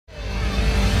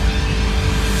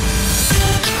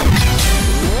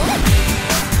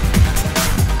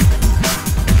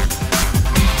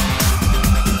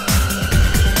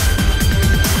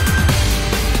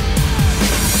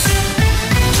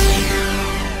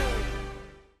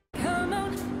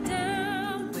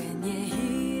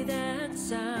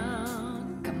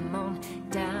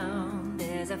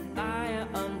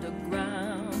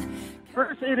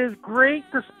it is great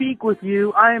to speak with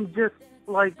you. I am just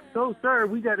so sorry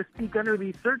we got to speak under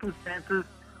these circumstances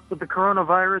with the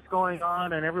coronavirus going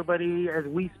on, and everybody, as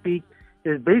we speak,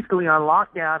 is basically on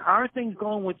lockdown. How are things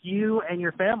going with you and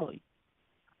your family?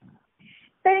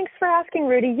 Thanks for asking,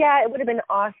 Rudy. Yeah, it would have been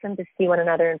awesome to see one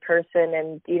another in person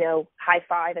and, high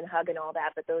five and hug and all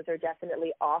that, but those are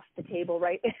definitely off the table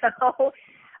right now.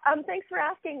 Thanks for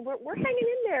asking. We're hanging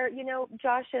in there.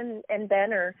 Josh and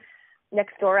Ben are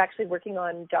next door actually working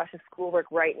on Josh's schoolwork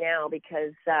right now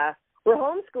because we're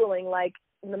homeschooling like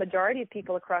the majority of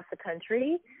people across the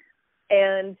country.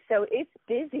 And so it's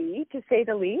busy, to say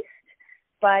the least,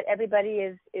 but everybody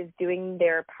is doing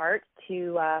their part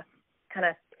to kind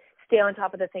of stay on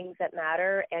top of the things that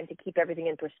matter and to keep everything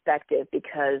in perspective,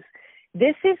 because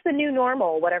this is the new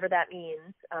normal, whatever that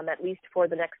means, at least for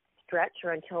the next stretch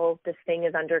or until this thing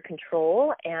is under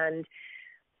control. And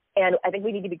I think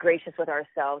we need to be gracious with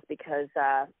ourselves because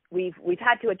we've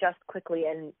had to adjust quickly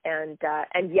and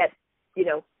yet,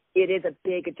 it is a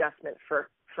big adjustment for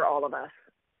all of us.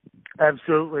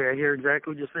 Absolutely. I hear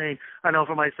exactly what you're saying. I know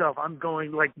for myself, I'm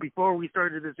going, before we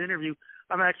started this interview,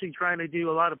 I'm actually trying to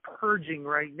do a lot of purging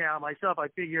right now myself. I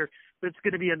figure if it's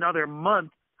going to be another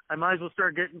month, I might as well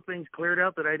start getting things cleared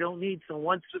out that I don't need. So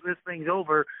once this thing's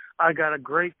over, I got a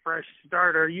great fresh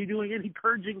start. Are you doing any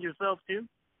purging yourself too?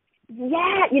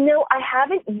 Yeah, I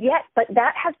haven't yet, but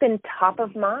that has been top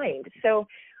of mind. So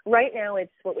right now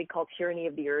it's what we call tyranny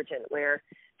of the urgent, where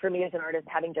for me as an artist,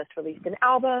 having just released an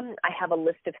album, I have a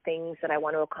list of things that I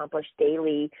want to accomplish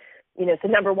daily. So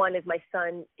number one is my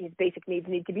son, his basic needs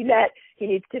need to be met. He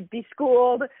needs to be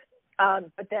schooled.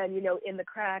 But then, in the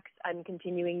cracks, I'm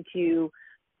continuing to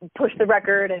push the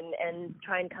record and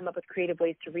try and come up with creative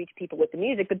ways to reach people with the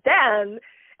music. But then,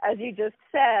 as you just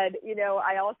said,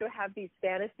 I also have these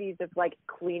fantasies of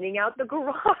cleaning out the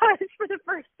garage for the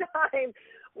first time,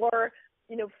 or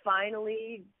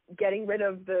finally getting rid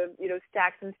of the,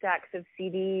 stacks and stacks of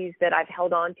CDs that I've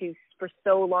held on to for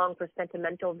so long for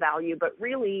sentimental value. But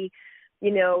really,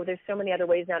 there's so many other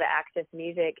ways now to access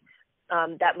music.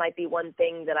 That might be one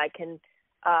thing that I can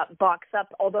box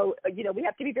up. Although, we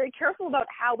have to be very careful about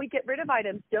how we get rid of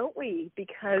items, don't we?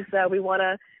 Because we want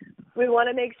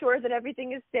to make sure that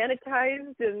everything is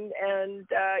sanitized and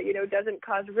doesn't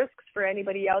cause risks for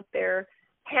anybody out there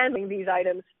handling these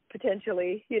items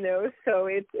potentially, so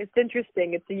it's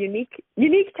interesting. It's a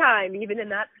unique time, even in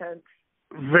that sense.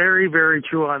 Very, very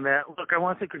true on that. Look, I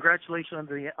want to say congratulations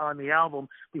on the album.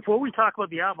 Before we talk about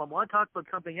the album, I want to talk about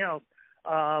something else,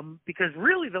 because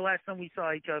really the last time we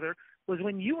saw each other was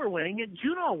when you were winning a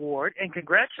JUNO Award, and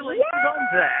congratulations on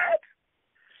that.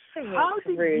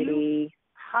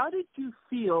 How did you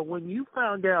feel when you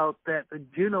found out that the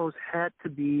JUNOs had to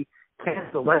be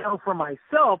canceled? I know for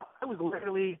myself, I was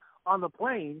literally on the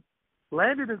plane,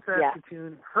 landed in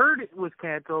Saskatoon, heard it was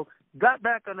canceled, got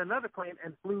back on another plane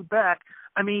and flew back.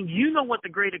 I mean, you know what the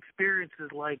great experience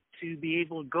is like to be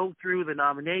able to go through the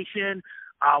nomination,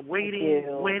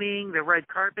 winning, the red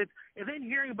carpet, and then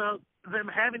hearing about them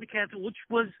having to cancel, which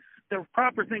was the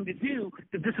proper thing to do,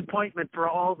 the disappointment for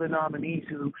all the nominees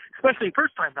especially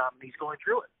first-time nominees going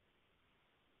through it.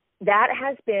 That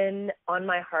has been on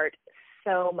my heart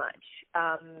so much.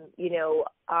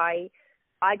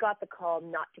 I got the call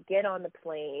not to get on the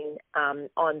plane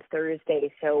on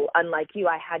Thursday. So unlike you,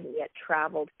 I hadn't yet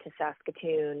traveled to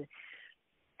Saskatoon.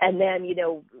 And then,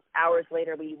 hours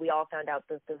later, we all found out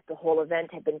that the whole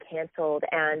event had been canceled.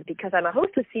 And because I'm a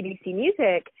host with CBC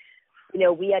Music,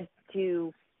 we had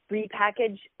to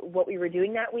repackage what we were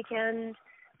doing that weekend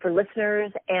for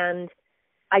listeners. And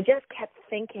I just kept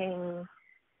thinking,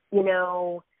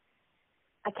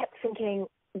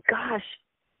 gosh,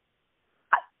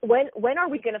 when are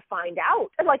we going to find out?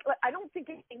 I don't think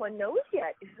anyone knows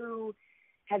yet who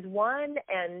has won,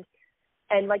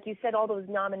 and like you said, all those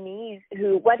nominees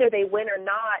who, whether they win or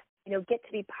not, get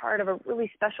to be part of a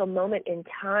really special moment in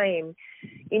time.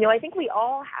 I think we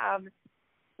all have,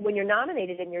 when you're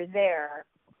nominated and you're there,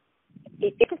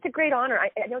 it's just a great honor.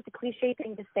 I know it's a cliche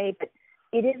thing to say, but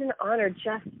it is an honor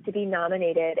just to be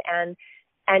nominated, and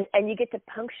you get to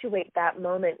punctuate that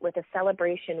moment with a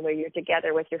celebration where you're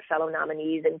together with your fellow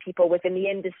nominees and people within the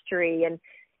industry. And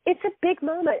it's a big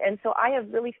moment. And so I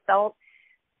have really felt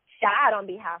sad on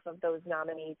behalf of those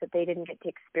nominees that they didn't get to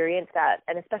experience that,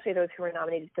 and especially those who were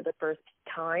nominated for the first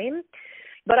time.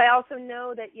 But I also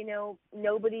know that,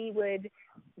 nobody would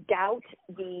doubt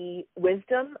the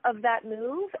wisdom of that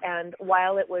move. And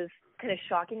while it was kind of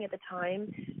shocking at the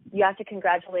time, you have to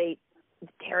congratulate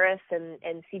Terrace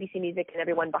and CBC Music and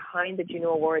everyone behind the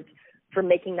JUNO Awards for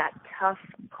making that tough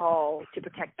call to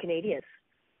protect Canadians.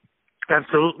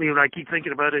 Absolutely, and I keep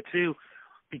thinking about it too.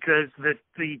 because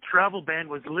the travel ban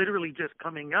was literally just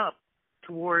coming up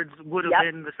towards would have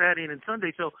been the Saturday and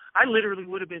Sunday. So I literally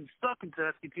would have been stuck in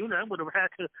Saskatoon. I would have had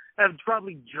to have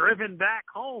probably driven back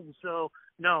home. So,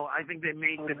 no, I think they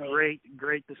made the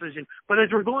great decision. But as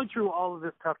we're going through all of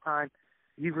this tough time,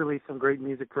 you've released some great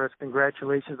music for us.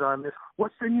 Congratulations on this.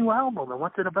 What's the new album and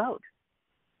what's it about?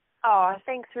 Oh,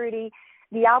 thanks, Rudy.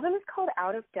 The album is called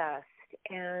Out of Dust.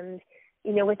 And,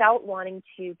 you know, without wanting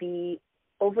to be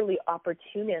overly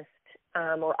opportunistic,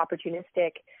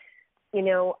 you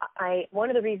know, one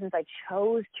of the reasons I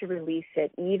chose to release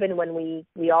it, even when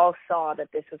we all saw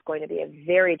that this was going to be a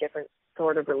very different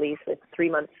sort of release with 3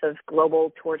 months of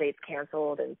global tour dates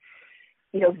canceled and,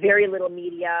 you know, very little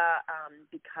media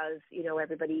because, you know,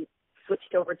 everybody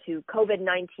switched over to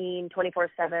COVID-19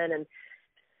 24/7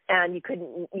 and you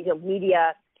couldn't, you know,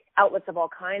 media outlets of all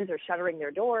kinds are shuttering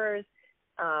their doors.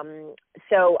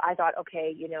 So I thought,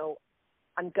 okay, you know,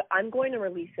 I'm going to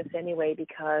release this anyway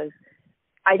because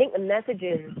I think the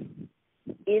messages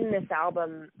in this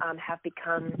album have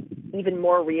become even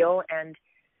more real and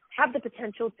have the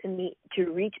potential to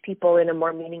reach people in a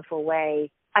more meaningful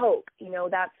way. I hope, you know,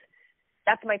 that's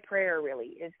my prayer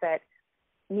really, is that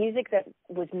music that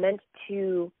was meant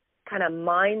to kind of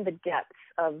mine the depths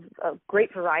of a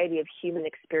great variety of human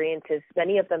experiences,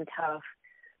 many of them tough,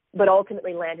 but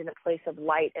ultimately land in a place of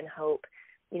light and hope.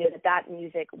 You know, that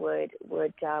music would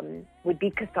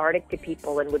be cathartic to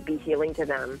people and would be healing to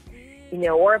them. You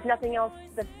know, or if nothing else,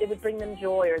 that it would bring them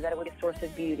joy, or that it would be a source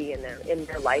of beauty in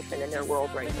their life and in their world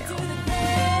right now.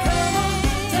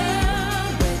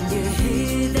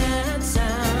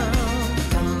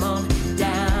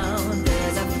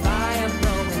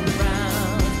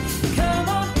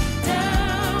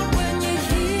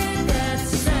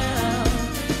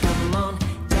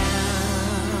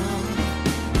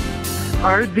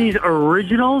 Are these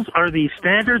originals? Are these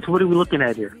standards? What are we looking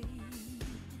at here?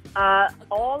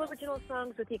 All original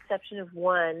songs with the exception of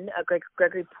one, a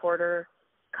Gregory Porter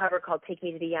cover called Take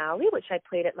Me to the Alley, which I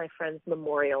played at my friend's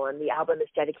memorial, and the album is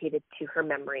dedicated to her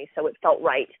memory, so it felt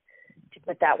right to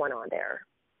put that one on there.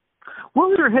 What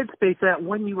was your headspace at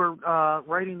when you were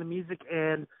writing the music,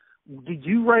 and did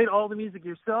you write all the music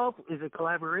yourself? Is it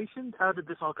collaborations? How did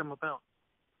this all come about?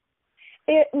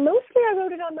 Mostly I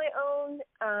wrote it on my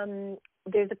own.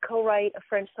 There's a co-write, a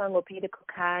French song, Au Pays de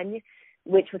Cocagne,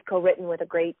 which was co-written with a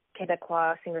great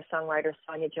Quebecois singer-songwriter,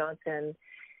 Sonia Johnson.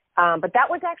 But that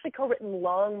was actually co-written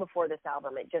long before this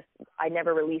album. I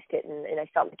never released it, and I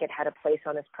felt like it had a place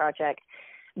on this project.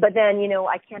 But then, you know,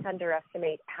 I can't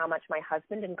underestimate how much my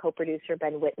husband and co-producer,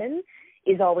 Ben Whitman,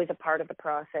 is always a part of the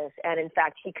process. And in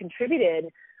fact, he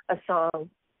contributed a song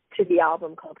to the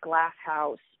album called Glass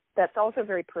House that's also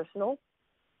very personal.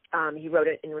 He wrote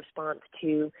it in response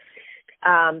to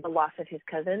the loss of his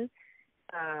cousin,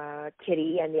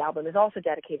 Kitty, and the album is also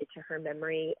dedicated to her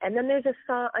memory. And then there's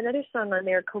another song on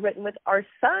there co-written with our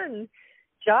son,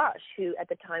 Josh, who at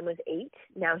the time was 8,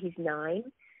 now he's 9.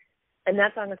 And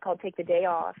that song is called Take the Day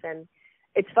Off. And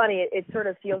it's funny, it sort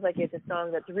of feels like it's a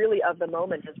song that's really of the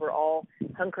moment as we're all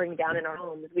hunkering down in our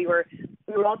homes. We were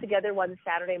all together one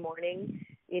Saturday morning,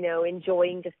 you know,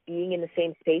 enjoying just being in the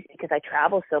same space because I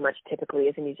travel so much typically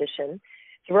as a musician.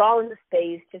 So we're all in the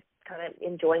space, just kind of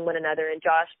enjoying one another. And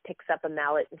Josh picks up a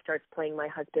mallet and starts playing my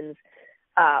husband's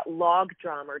log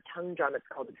drum or tongue drum, it's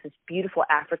called. It's this beautiful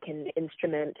African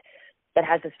instrument that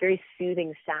has this very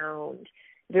soothing sound,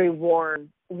 very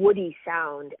warm, woody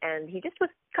sound. And he just was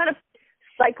kind of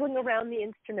cycling around the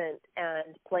instrument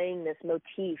and playing this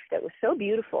motif that was so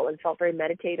beautiful and felt very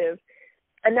meditative.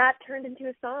 And that turned into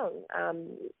a song,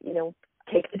 you know,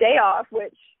 Take the Day Off,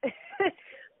 which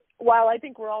while I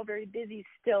think we're all very busy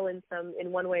still in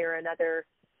one way or another,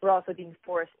 we're also being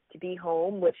forced to be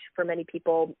home, which for many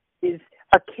people is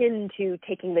akin to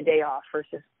taking the day off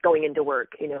versus going into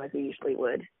work, you know, as we usually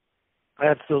would.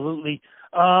 Absolutely.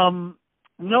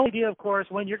 No idea, of course,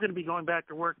 when you're going to be going back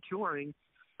to work touring,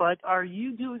 but are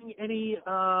you doing any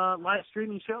live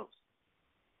streaming shows?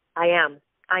 I am.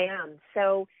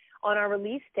 So on our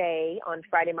release day on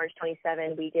Friday, March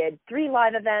 27, we did 3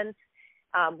 live events,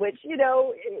 which, you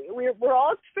know, we're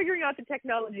all figuring out the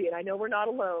technology, and I know we're not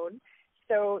alone.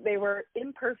 So they were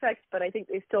imperfect, but I think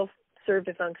they still served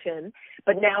a function.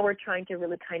 But now we're trying to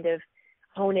really kind of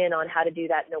hone in on how to do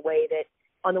that in a way that,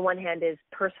 on the one hand, is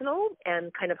personal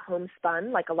and kind of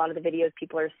homespun, like a lot of the videos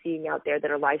people are seeing out there that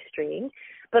are live streaming,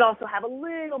 but also have a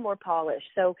little more polish.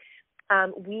 So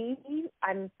I'm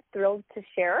thrilled to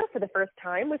share for the first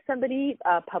time with somebody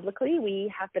publicly.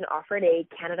 We have been offered a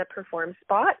Canada Perform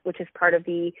spot, which is part of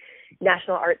the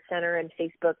National Arts Centre and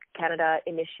Facebook Canada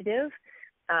initiative,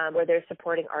 where they're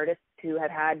supporting artists who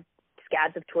have had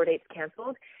scads of tour dates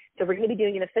canceled. So we're going to be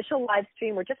doing an official live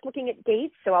stream. We're just looking at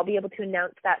dates, so I'll be able to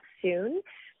announce that soon.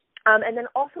 And then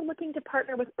also looking to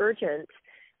partner with Urgent.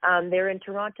 They're in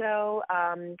Toronto.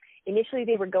 Initially,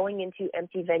 they were going into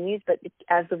empty venues, but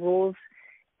as the rules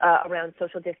around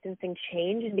social distancing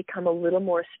change and become a little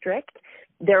more strict,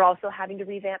 they're also having to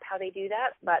revamp how they do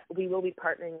that, but we will be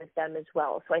partnering with them as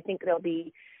well. So I think there'll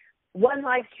be one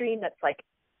live stream that's like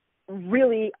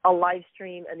really a live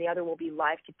stream, and the other will be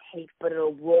live to tape, but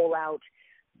it'll roll out,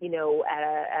 you know,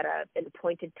 at an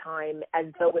appointed time as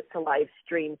though it's a live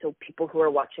stream, so people who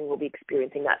are watching will be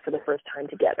experiencing that for the first time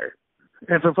together.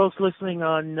 And for folks listening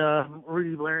on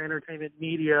Rudy Blair Entertainment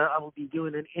Media, I will be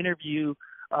doing an interview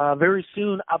very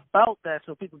soon about that,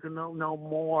 so people can know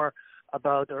more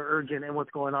about Urgent and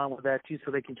what's going on with that too,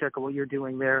 so they can check out what you're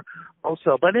doing there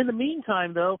also. But in the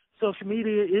meantime, though, social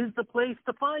media is the place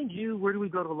to find you. Where do we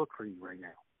go to look for you right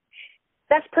now?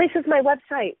 Best place is my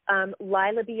website,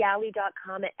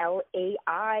 LailaBiali.com,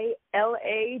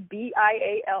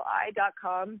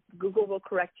 LailaBiali.com. Google will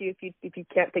correct you if you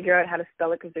can't figure out how to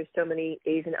spell it because there's so many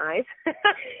A's and I's.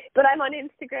 But I'm on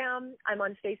Instagram, I'm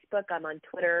on Facebook, I'm on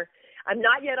Twitter. I'm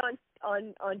not yet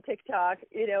on TikTok,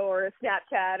 you know, or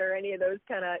Snapchat or any of those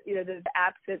kind of, you know, the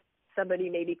apps that somebody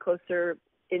maybe closer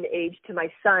in age to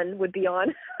my son would be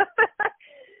on.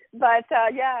 But,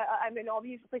 yeah, I'm in all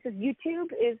these places.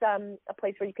 YouTube is a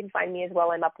place where you can find me as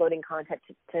well. I'm uploading content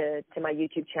to my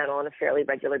YouTube channel on a fairly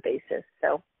regular basis.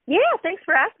 So, yeah, thanks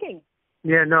for asking.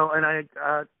 Yeah, no, and I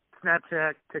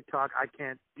Snapchat, TikTok, I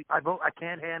can't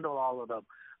handle all of them.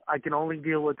 I can only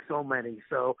deal with so many.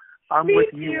 So I'm Me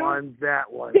with too. you on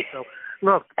that one. So,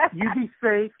 look, you be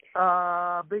safe.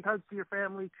 Big hugs to your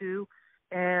family, too.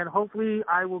 And hopefully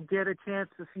I will get a chance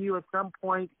to see you at some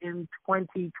point in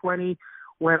 2020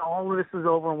 when all of this is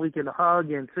over and we can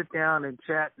hug and sit down and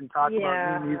chat and talk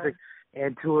about new music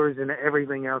and tours and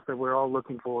everything else that we're all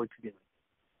looking forward to doing.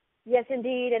 Yes,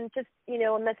 indeed. And just, you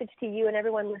know, a message to you and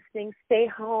everyone listening, stay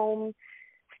home,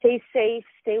 stay safe,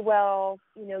 stay well,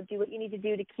 you know, do what you need to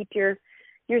do to keep your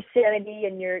sanity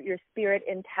and your spirit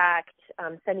intact.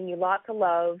 Sending you lots of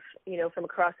love, you know, from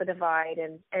across the divide.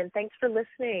 And thanks for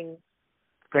listening.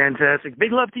 Fantastic.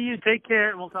 Big love to you. Take care,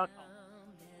 and we'll talk.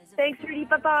 Thanks, Rudy.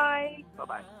 Bye-bye.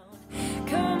 Bye-bye.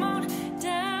 Come on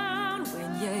down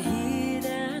when you hear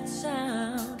that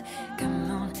sound.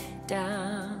 Come on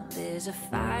down, there's a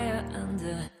fire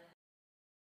under